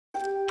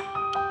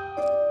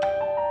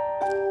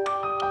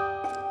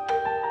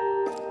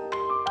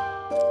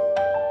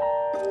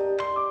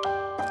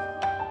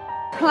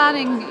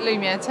Planning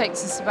Lumiere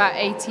takes us about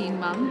 18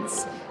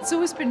 months. It's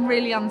always been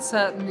really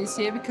uncertain this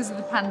year because of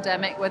the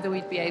pandemic whether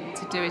we'd be able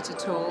to do it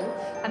at all.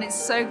 And it's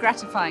so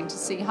gratifying to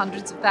see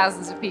hundreds of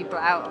thousands of people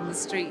out on the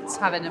streets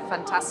having a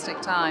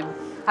fantastic time,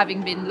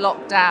 having been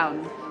locked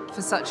down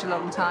for such a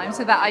long time.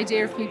 So that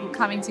idea of people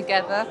coming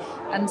together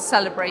and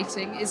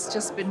celebrating has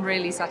just been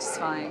really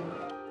satisfying.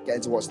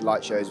 Getting to watch the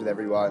light shows with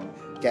everyone,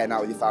 getting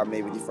out with your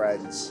family, with your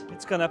friends.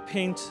 It's going to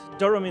paint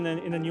Durham in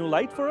a new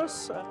light for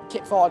us.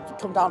 Kit Ford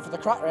come down for the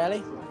crack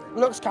really.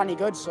 Looks kind of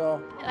good,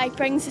 so. It like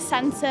brings a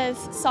sense of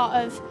sort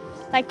of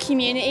like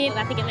community.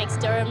 I think it makes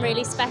Durham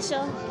really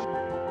special.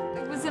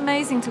 It was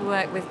amazing to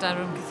work with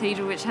Durham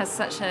Cathedral, which has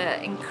such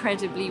an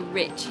incredibly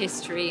rich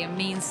history and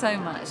means so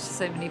much to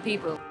so many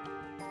people.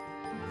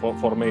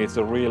 For me, it's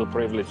a real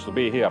privilege to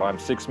be here. I'm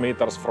 6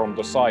 meters from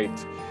the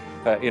site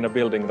in a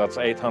building that's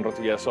 800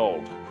 years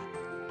old.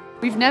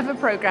 We've never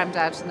programmed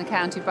out in the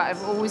county, but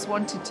I've always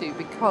wanted to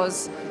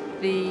because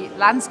the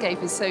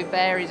landscape is so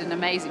varied and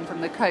amazing from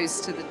the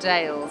coast to the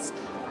dales.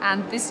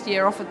 And this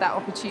year offered that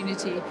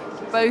opportunity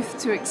both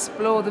to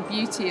explore the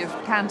beauty of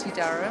County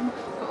Durham,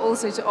 but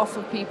also to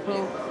offer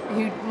people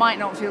who might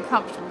not feel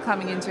comfortable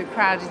coming into a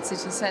crowded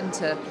city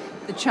centre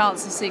the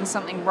chance of seeing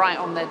something right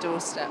on their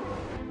doorstep.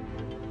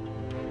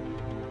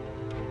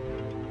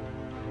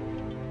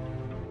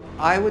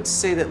 I would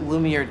say that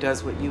Lumiere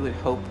does what you would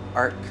hope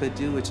art could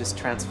do, which is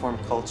transform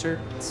culture.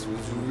 It's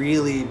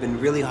really been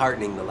really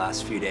heartening the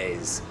last few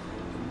days,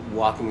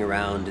 walking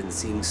around and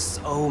seeing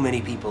so many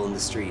people in the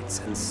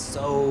streets and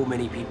so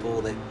many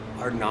people that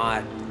are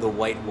not the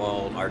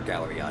white-walled art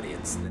gallery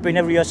audience. Been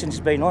every year since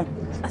it's been on.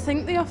 I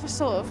think they offer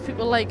sort of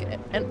people like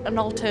an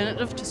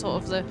alternative to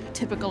sort of the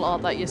typical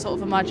art that you sort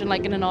of imagine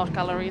like in an art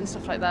gallery and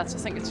stuff like that. So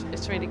I think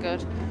it's really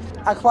good.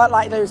 I quite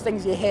like those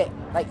things you hit,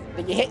 like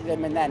that you hit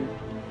them and then,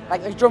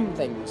 like those drum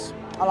things.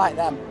 I like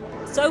them.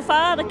 So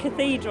far, the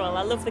cathedral.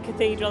 I love the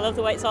cathedral. I love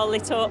the way it's all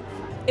lit up.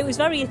 It was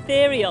very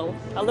ethereal.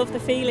 I love the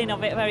feeling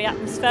of it, very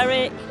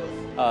atmospheric.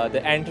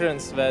 The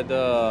entrance where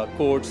the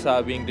coats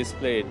are being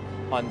displayed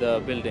on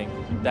the building,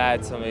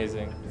 that's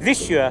amazing.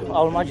 This year,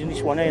 I'll imagine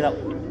this one here,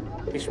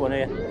 this one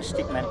here, the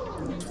stickman.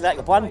 It's like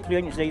a band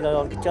playing, you see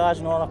the guitars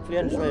and all that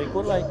playing, it's really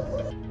good like.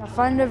 I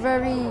find it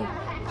very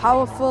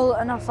powerful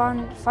and I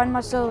find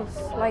myself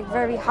like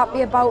very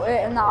happy about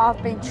it and that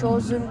I've been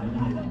chosen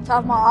to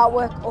have my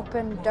artwork up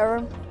in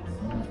Durham.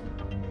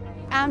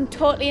 I'm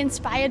totally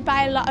inspired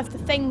by a lot of the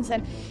things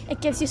and it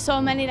gives you so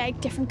many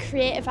like different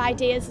creative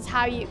ideas as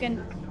how you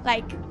can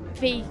like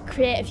be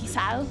creative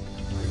yourself.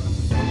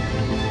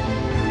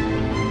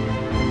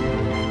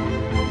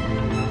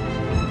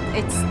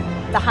 It's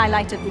the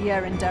highlight of the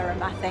year in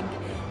Durham, I think,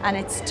 and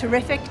it's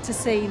terrific to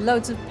see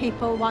loads of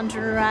people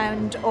wandering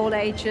around, all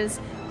ages,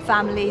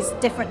 families,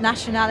 different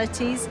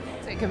nationalities.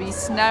 So it can be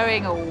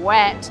snowing or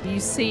wet. You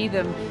see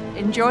them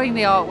enjoying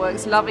the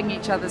artworks, loving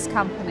each other's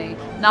company.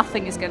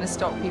 Nothing is going to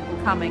stop people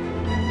coming.